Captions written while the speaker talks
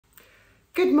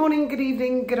Good morning, good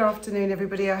evening, good afternoon,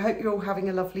 everybody. I hope you're all having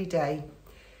a lovely day.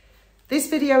 This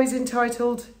video is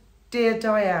entitled Dear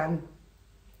Dianne.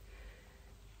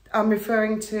 I'm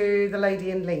referring to the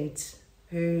lady in Leeds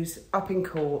who's up in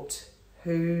court,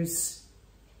 who's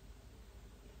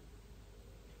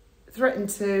threatened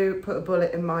to put a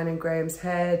bullet in mine and Graham's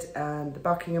head, and the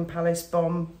Buckingham Palace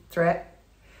bomb threat.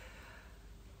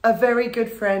 A very good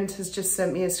friend has just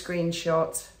sent me a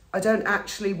screenshot. I don't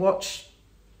actually watch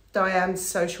Dianne's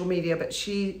social media, but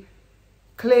she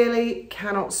clearly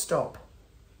cannot stop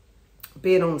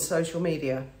being on social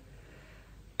media.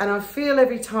 And I feel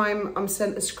every time I'm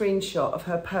sent a screenshot of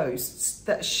her posts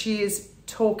that she is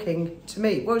talking to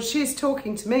me. Well, she is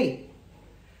talking to me.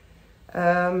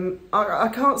 I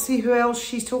can't see who else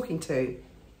she's talking to.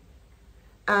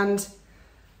 And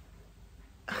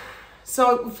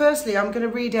so firstly, I'm going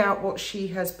to read out what she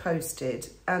has posted,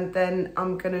 and then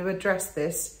I'm going to address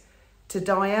this to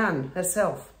Dianne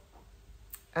herself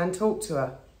and talk to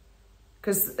her.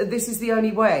 Because this is the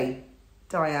only way,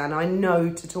 Dianne, I know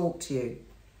to talk to you.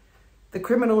 The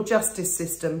criminal justice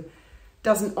system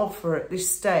doesn't offer at this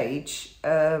stage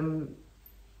a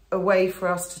way for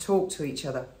us to talk to each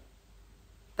other.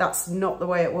 That's not the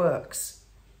way it works.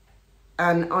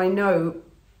 And I know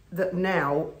that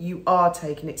now you are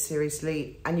taking it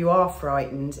seriously and you are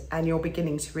frightened and you're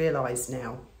beginning to realise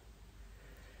now.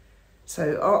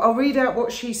 So I'll read out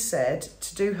what she said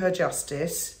to do her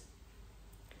justice.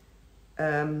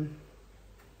 And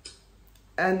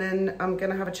then I'm going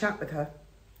to have a chat with her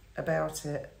about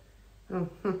it. Oh,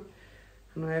 and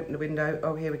I open the window.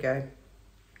 Oh, here we go.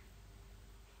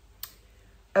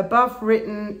 Above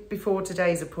written before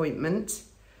today's appointment.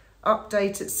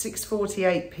 Update at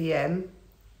 6:48 p.m.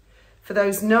 For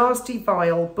those nasty,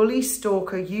 vile, bully,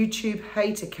 stalker, YouTube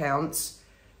hate accounts,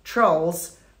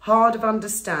 trolls, hard of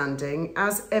understanding,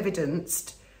 as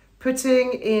evidenced,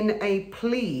 putting in a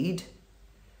plead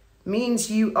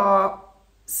means you are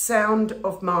sound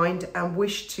of mind and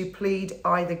wish to plead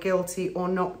either guilty or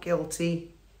not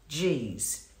guilty.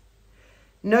 Geez.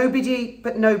 Nobody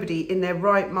in their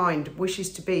right mind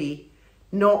wishes to be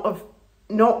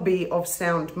not be of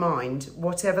sound mind,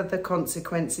 whatever the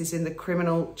consequences in the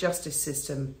criminal justice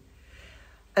system.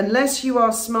 Unless you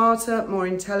are smarter, more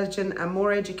intelligent and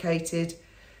more educated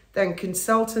than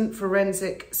consultant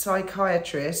forensic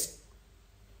psychiatrist,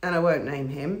 and I won't name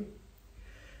him,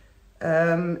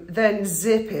 then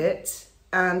zip it.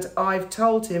 And I've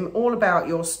told him all about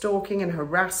your stalking and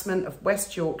harassment of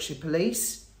West Yorkshire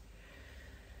Police,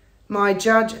 my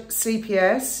judge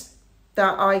CPS,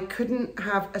 that I couldn't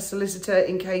have a solicitor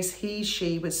in case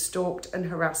she was stalked and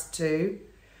harassed too.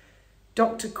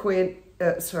 Dr. Quinn,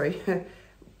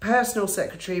 personal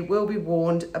secretary will be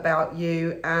warned about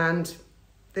you, and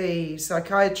the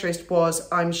psychiatrist was,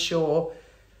 I'm sure,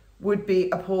 would be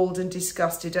appalled and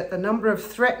disgusted at the number of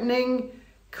threatening,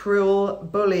 cruel,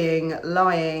 bullying,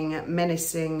 lying,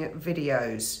 menacing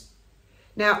videos.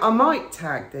 Now, I might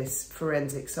tag this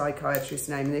forensic psychiatrist's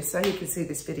name in this so he can see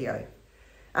this video.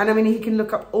 And I mean, he can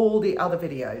look up all the other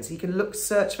videos. He can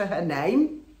search for her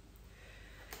name,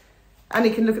 and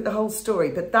he can look at the whole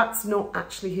story, but that's not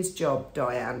actually his job,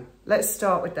 Dianne. Let's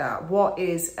start with that. What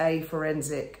is a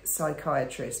forensic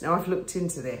psychiatrist? Now, I've looked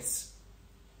into this.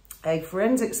 A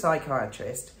forensic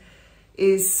psychiatrist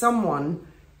is someone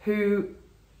who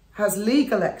has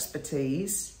legal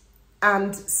expertise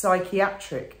and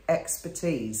psychiatric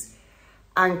expertise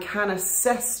and can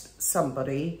assess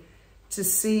somebody to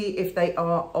see if they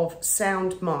are of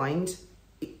sound mind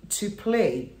to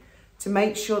plea, to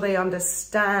make sure they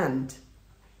understand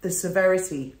the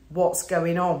severity, what's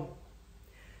going on.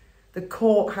 The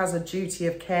court has a duty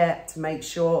of care to make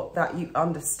sure that you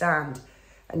understand,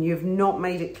 and you have not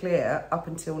made it clear up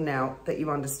until now that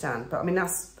you understand. But I mean,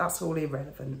 that's all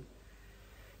irrelevant.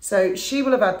 So she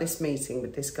will have had this meeting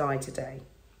with this guy today.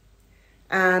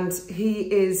 And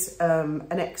he is an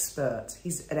expert.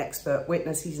 He's an expert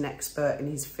witness. He's an expert in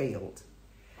his field.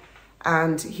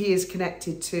 And he is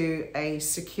connected to a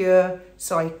secure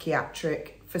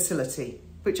psychiatric facility,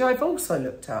 which I've also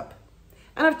looked up.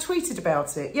 And I've tweeted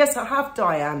about it. Yes, I have,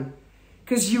 Dianne,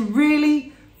 because you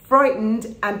really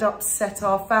frightened and upset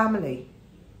our family.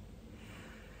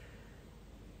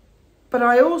 But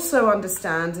I also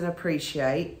understand and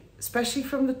appreciate, especially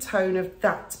from the tone of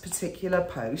that particular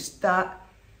post, that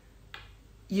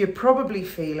you're probably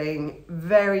feeling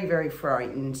very, very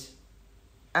frightened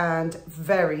and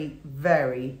very,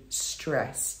 very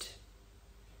stressed.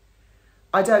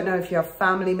 I don't know if you have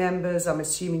family members. I'm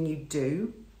assuming you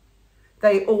do.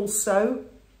 They also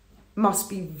must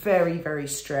be very, very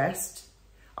stressed.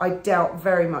 I doubt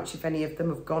very much if any of them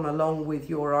have gone along with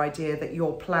your idea that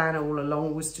your plan all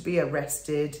along was to be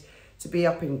arrested, to be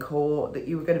up in court, that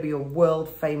you were going to be a world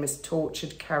famous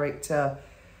tortured character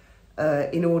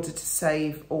in order to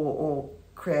save or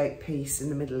create peace in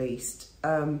the Middle East.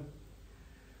 I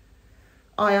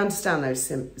understand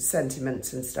those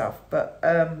sentiments and stuff, but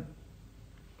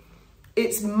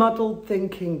it's muddled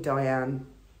thinking, Dianne.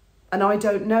 And I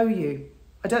don't know you.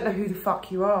 I don't know who the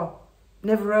fuck you are.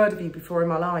 Never heard of you before in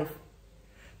my life.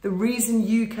 The reason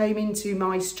you came into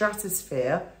my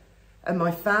stratosphere and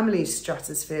my family's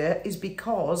stratosphere is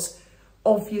because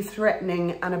of your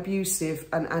threatening and abusive,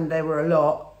 and there were a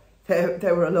lot.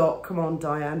 There were a lot. Come on,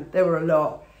 Dianne. There were a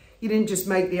lot. You didn't just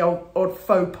make the odd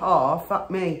faux pas. Fuck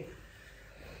me.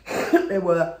 There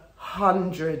were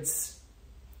hundreds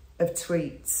of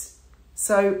tweets.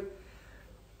 So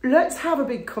let's have a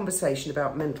big conversation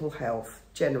about mental health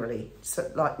generally.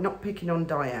 So, like, not picking on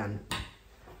Dianne.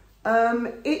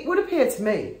 It would appear to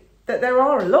me that there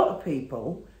are a lot of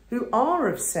people who are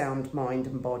of sound mind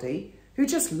and body who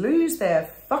just lose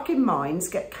their fucking minds,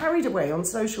 get carried away on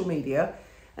social media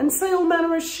and say all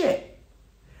manner of shit.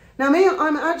 Now me,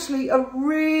 I'm actually a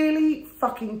really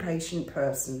fucking patient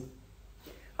person.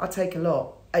 I take a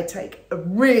lot. I take a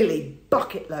really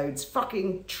bucket loads,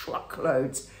 fucking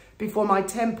truckloads before my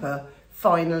temper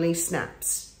finally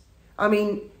snaps. I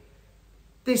mean,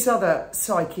 this other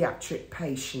psychiatric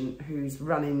patient who's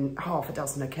running half a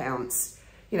dozen accounts,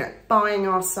 you know, buying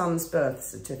our son's birth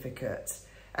certificate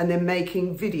and then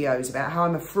making videos about how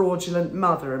I'm a fraudulent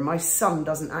mother and my son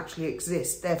doesn't actually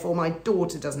exist, therefore my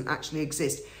daughter doesn't actually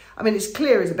exist. I mean, it's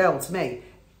clear as a bell to me.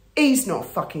 He's not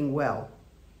fucking well.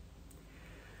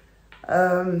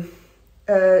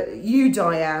 You,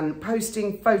 Dianne,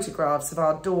 posting photographs of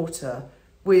our daughter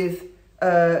with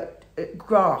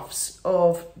graphs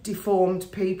of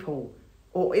deformed people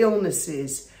or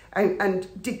illnesses and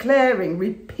declaring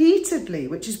repeatedly,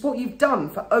 which is what you've done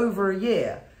for over a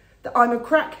year, that I'm a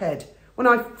crackhead when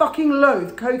I fucking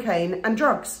loathe cocaine and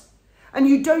drugs. And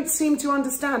you don't seem to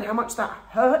understand how much that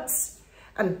hurts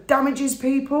and damages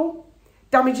people,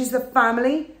 damages the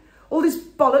family. All this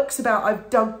bollocks about I've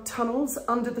dug tunnels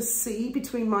under the sea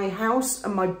between my house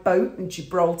and my boat in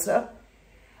Gibraltar,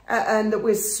 and that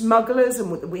we're smugglers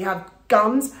and that we have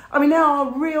guns. I mean, there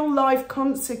are real life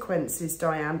consequences,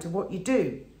 Dianne, to what you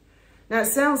do. Now, it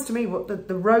sounds to me what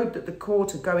the road that the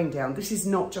court are going down, this is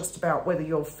not just about whether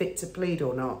you're fit to plead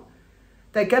or not.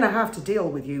 They're going to have to deal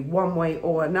with you one way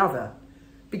or another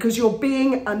because you're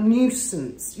being a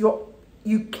nuisance.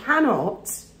 You cannot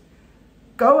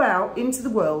go out into the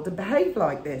world and behave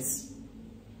like this.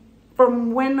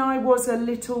 From when I was a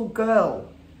little girl,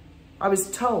 I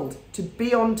was told to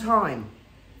be on time,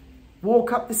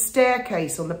 walk up the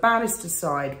staircase on the banister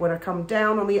side, when I come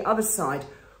down on the other side,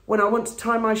 when I want to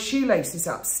tie my shoelaces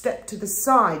up, step to the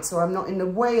side so I'm not in the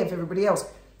way of everybody else.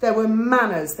 There were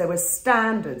manners, there were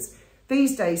standards.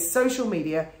 These days, social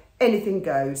media, anything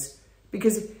goes.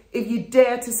 Because if you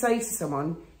dare to say to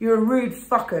someone, you're a rude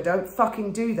fucker, don't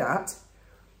fucking do that,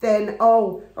 then,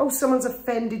 oh, someone's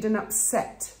offended and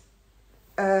upset.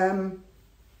 Well,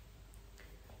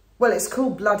 it's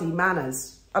called bloody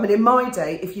manners. I mean, in my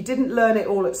day, if you didn't learn it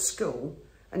all at school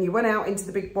and you went out into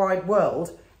the big wide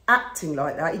world acting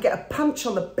like that, you get a punch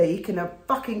on the beak and a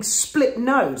fucking split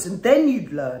nose and then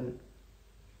you'd learn.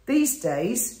 These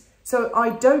days, so I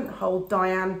don't hold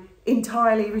Dianne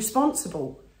entirely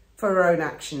responsible for her own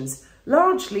actions.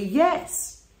 Largely,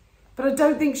 yes. But I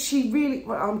don't think she really,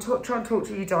 well, I'm trying to talk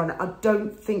to you, Dianne. I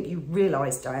don't think you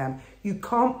realise, Dianne, you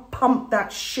can't pump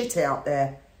that shit out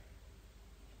there.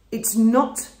 It's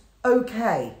not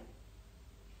okay.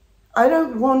 I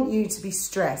don't want you to be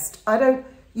stressed.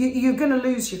 You're going to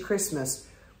lose your Christmas.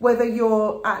 Whether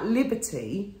you're at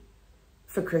liberty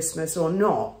for Christmas or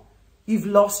not, you've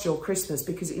lost your Christmas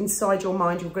because inside your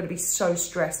mind, you're going to be so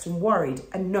stressed and worried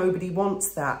and nobody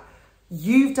wants that.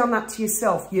 You've done that to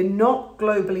yourself. You're not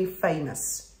globally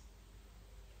famous.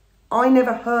 I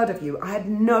never heard of you. I had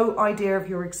no idea of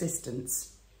your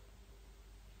existence.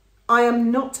 I am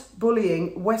not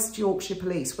bullying West Yorkshire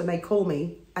Police when they call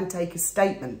me and take a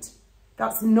statement.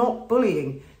 That's not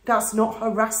bullying. That's not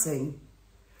harassing.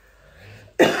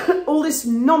 All this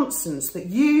nonsense that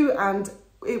you and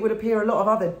it would appear a lot of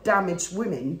other damaged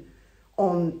women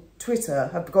on Twitter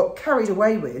have got carried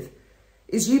away with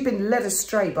is you've been led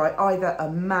astray by either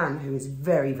a man who is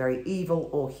very, very evil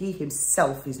or he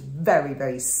himself is very,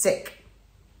 very sick,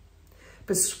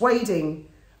 persuading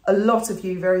a lot of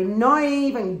you very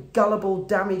naive and gullible,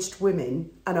 damaged women,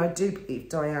 and I do believe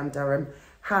Dianne Durham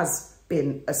has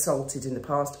been assaulted in the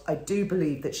past. I do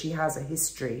believe that she has a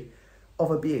history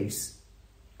of abuse.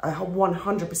 I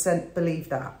 100% believe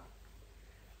that.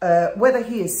 Whether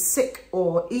he is sick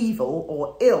or evil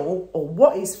or ill or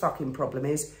what his fucking problem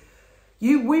is,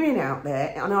 you women out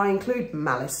there, and I include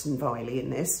Malice and Viley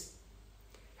in this,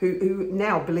 who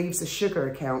now believes a sugar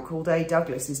account called A.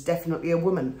 Douglas is definitely a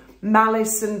woman.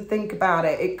 Malice, and think about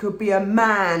it, it could be a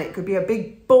man, it could be a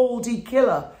big baldy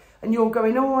killer, and you're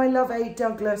going, oh, I love A.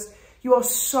 Douglas. You are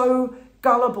so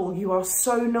gullible, you are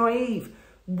so naive.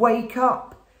 Wake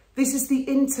up. This is the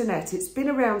internet. It's been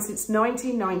around since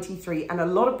 1993, and a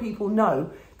lot of people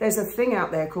know there's a thing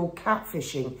out there called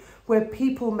catfishing, where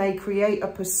people may create a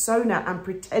persona and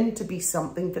pretend to be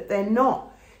something that they're not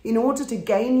in order to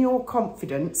gain your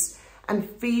confidence and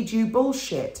feed you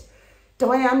bullshit.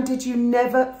 Dianne, did you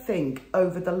never think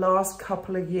over the last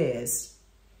couple of years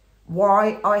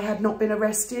why I had not been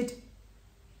arrested?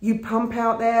 You pump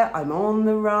out there, I'm on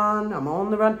the run, I'm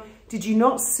on the run. Did you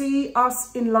not see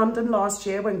us in London last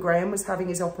year when Graham was having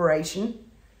his operation?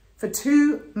 For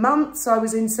 2 months, I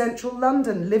was in central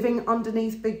London, living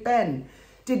underneath Big Ben.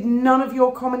 Did none of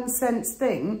your common sense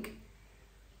think,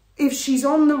 if she's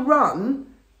on the run,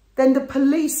 then the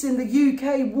police in the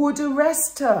UK would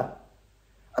arrest her?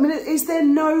 I mean, is there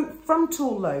no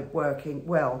frontal lobe working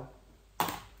well?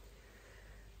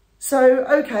 So,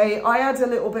 okay, I had a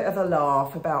little bit of a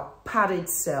laugh about padded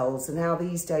cells and how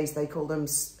these days they call them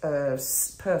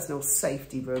personal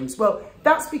safety rooms. Well,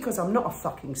 that's because I'm not a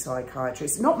fucking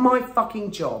psychiatrist. Not my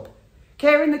fucking job.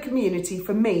 Caring the community,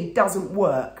 for me, doesn't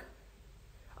work.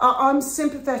 I'm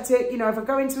sympathetic. You know, if I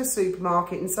go into a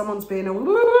supermarket and someone's being a...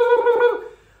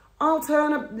 I'll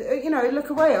turn, look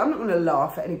away. I'm not going to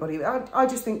laugh at anybody. I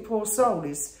just think poor soul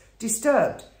is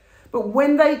disturbed. But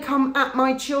when they come at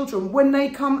my children, when they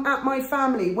come at my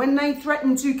family, when they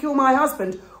threaten to kill my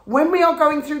husband, when we are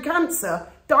going through cancer,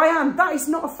 Dianne, that is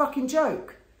not a fucking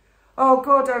joke. Oh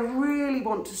God, I really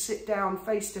want to sit down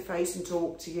face to face and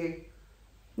talk to you.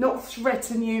 Not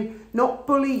threaten you, not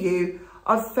bully you.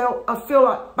 I feel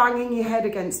like banging your head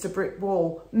against a brick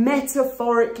wall.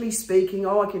 Metaphorically speaking,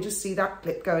 oh, I can just see that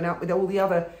clip going out with all the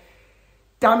other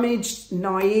damaged,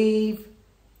 naive,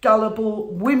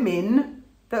 gullible women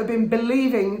that have been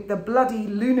believing the bloody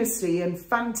lunacy and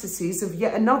fantasies of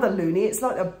yet another loony. It's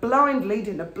like a blind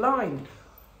leading a blind.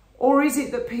 Or is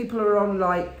it that people are on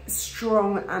like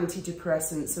strong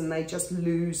antidepressants and they just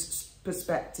lose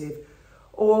perspective?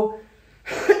 Or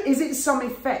is it some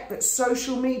effect that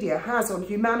social media has on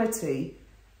humanity?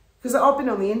 Because I've been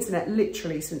on the internet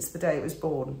literally since the day it was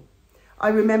born. I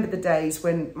remember the days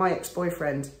when my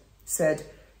ex-boyfriend said,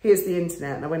 here's the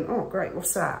internet. And I went, oh, great,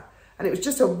 what's that? And it was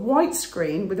just a white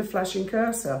screen with a flashing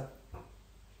cursor.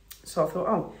 So I thought,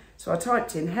 oh, so I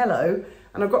typed in hello,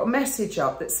 and I got a message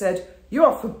up that said, you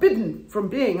are forbidden from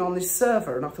being on this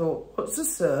server. And I thought, what's a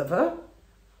server?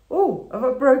 Oh, have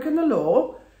I broken the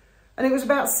law? And it was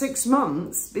about 6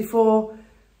 months before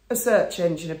a search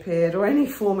engine appeared or any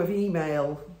form of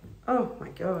email. Oh my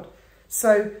God.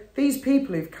 So these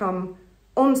people who've come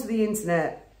onto the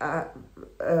internet at,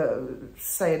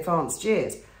 say, advanced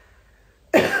years,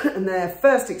 and their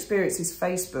first experience is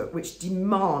Facebook, which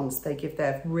demands they give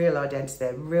their real identity,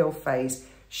 their real face,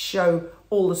 show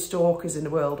all the stalkers in the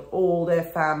world, all their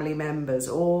family members,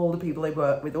 all the people they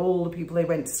work with, all the people they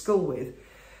went to school with.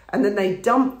 And then they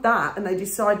dump that and they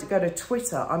decide to go to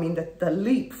Twitter. I mean, the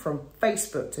leap from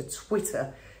Facebook to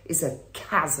Twitter is a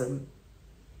chasm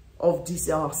of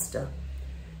disaster.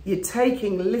 You're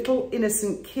taking little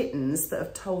innocent kittens that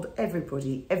have told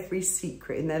everybody every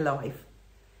secret in their life,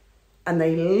 and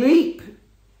they leap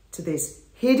to this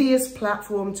hideous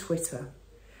platform, Twitter.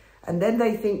 And then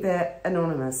they think they're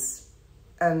anonymous.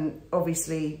 And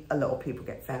obviously a lot of people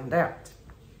get found out.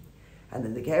 And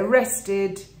then they get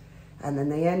arrested. And then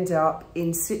they end up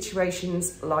in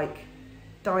situations like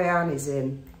Dianne is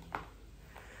in.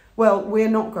 Well, we're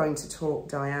not going to talk,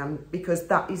 Dianne, because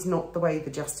that is not the way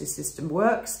the justice system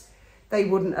works. They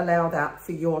wouldn't allow that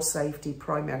for your safety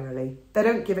primarily. They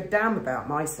don't give a damn about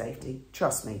my safety.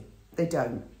 Trust me, they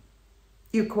don't.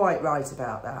 You're quite right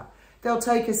about that. They'll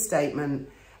take a statement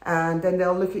and then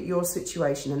they'll look at your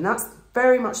situation. And that's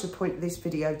very much the point of this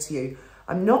video to you.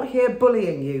 I'm not here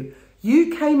bullying you.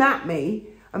 You came at me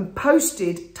and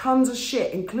posted tons of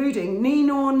shit, including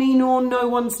Neenor, no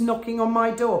one's knocking on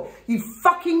my door. You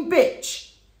fucking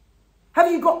bitch. Have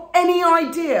you got any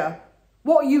idea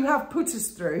what you have put us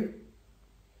through?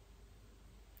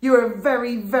 You're a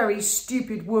very, very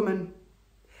stupid woman.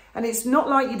 And it's not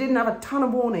like you didn't have a ton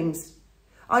of warnings.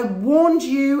 I warned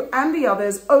you and the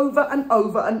others over and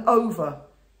over and over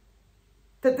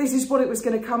that this is what it was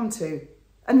going to come to.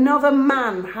 Another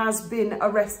man has been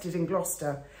arrested in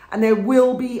Gloucester, and there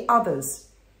will be others.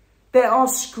 There are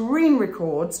screen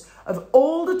records of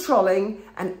all the trolling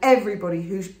and everybody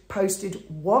who's posted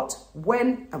what,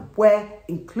 when and where,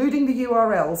 including the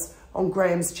URLs on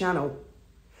Graham's channel.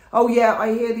 Oh yeah,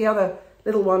 I hear the other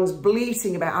little ones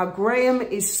bleating about how Graham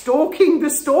is stalking the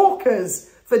stalkers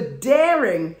for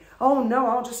daring. Oh no,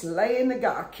 I'll just lay in the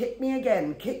gutter, kick me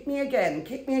again, kick me again,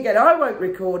 kick me again. I won't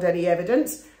record any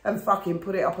evidence and fucking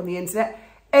put it up on the internet.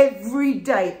 Every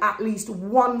day, at least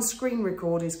one screen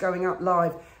record is going up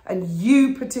live, and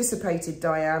you participated,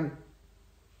 Dianne.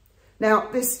 Now,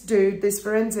 this dude, this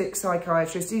forensic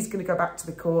psychiatrist, he's going to go back to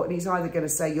the court and he's either going to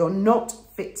say you're not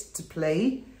fit to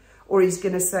plea, or he's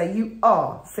going to say you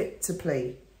are fit to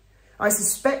plea. I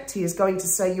suspect he is going to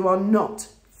say you are not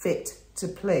fit to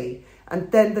plea, and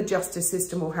then the justice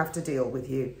system will have to deal with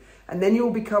you. And then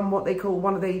you'll become what they call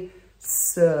one of the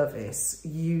service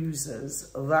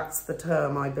users. That's the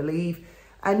term, I believe.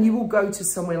 And you will go to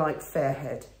somewhere like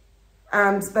Fairhead,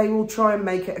 and they will try and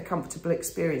make it a comfortable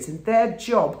experience. And their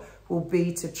job will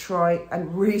be to try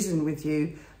and reason with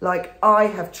you like I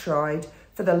have tried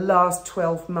for the last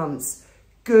 12 months.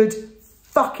 Good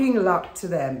fucking luck to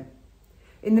them.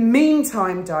 In the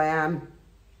meantime, Dianne,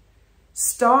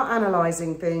 start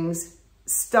analysing things,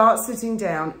 start sitting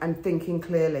down and thinking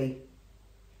clearly.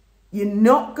 You're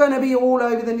not going to be all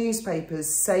over the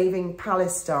newspapers saving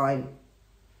Palestine.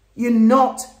 You're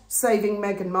not saving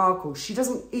Meghan Markle. She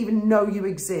doesn't even know you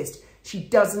exist. She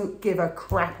doesn't give a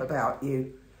crap about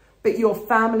you. But your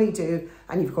family do,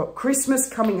 and you've got Christmas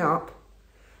coming up.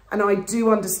 And I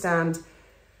do understand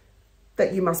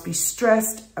that you must be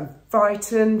stressed and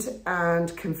frightened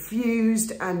and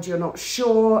confused, and you're not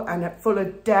sure and full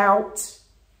of doubt.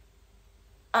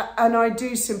 And I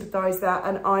do sympathise that,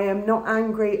 and I am not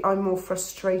angry, I'm more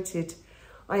frustrated.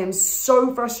 I am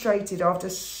so frustrated after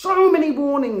so many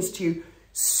warnings to you,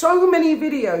 so many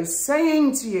videos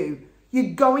saying to you,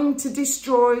 you're going to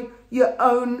destroy your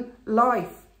own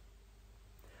life.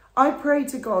 I pray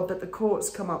to God that the courts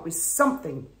come up with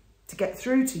something to get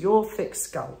through to your thick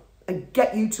skull and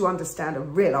get you to understand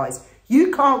and realise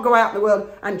you can't go out in the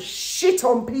world and shit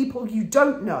on people you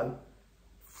don't know,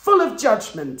 full of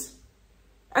judgment.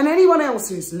 And anyone else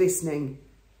who's listening,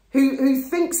 who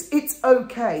thinks it's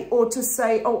okay, or to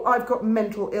say, oh, I've got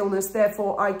mental illness,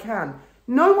 therefore I can.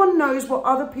 No one knows what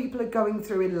other people are going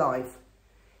through in life.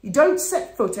 You don't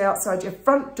set foot outside your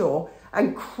front door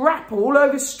and crap all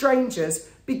over strangers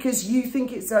because you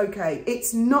think it's okay.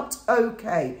 It's not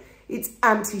okay. It's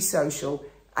antisocial.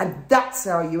 And that's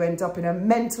how you end up in a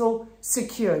mental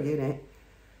secure unit.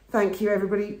 Thank you,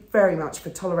 everybody, very much for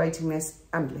tolerating this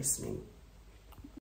and listening.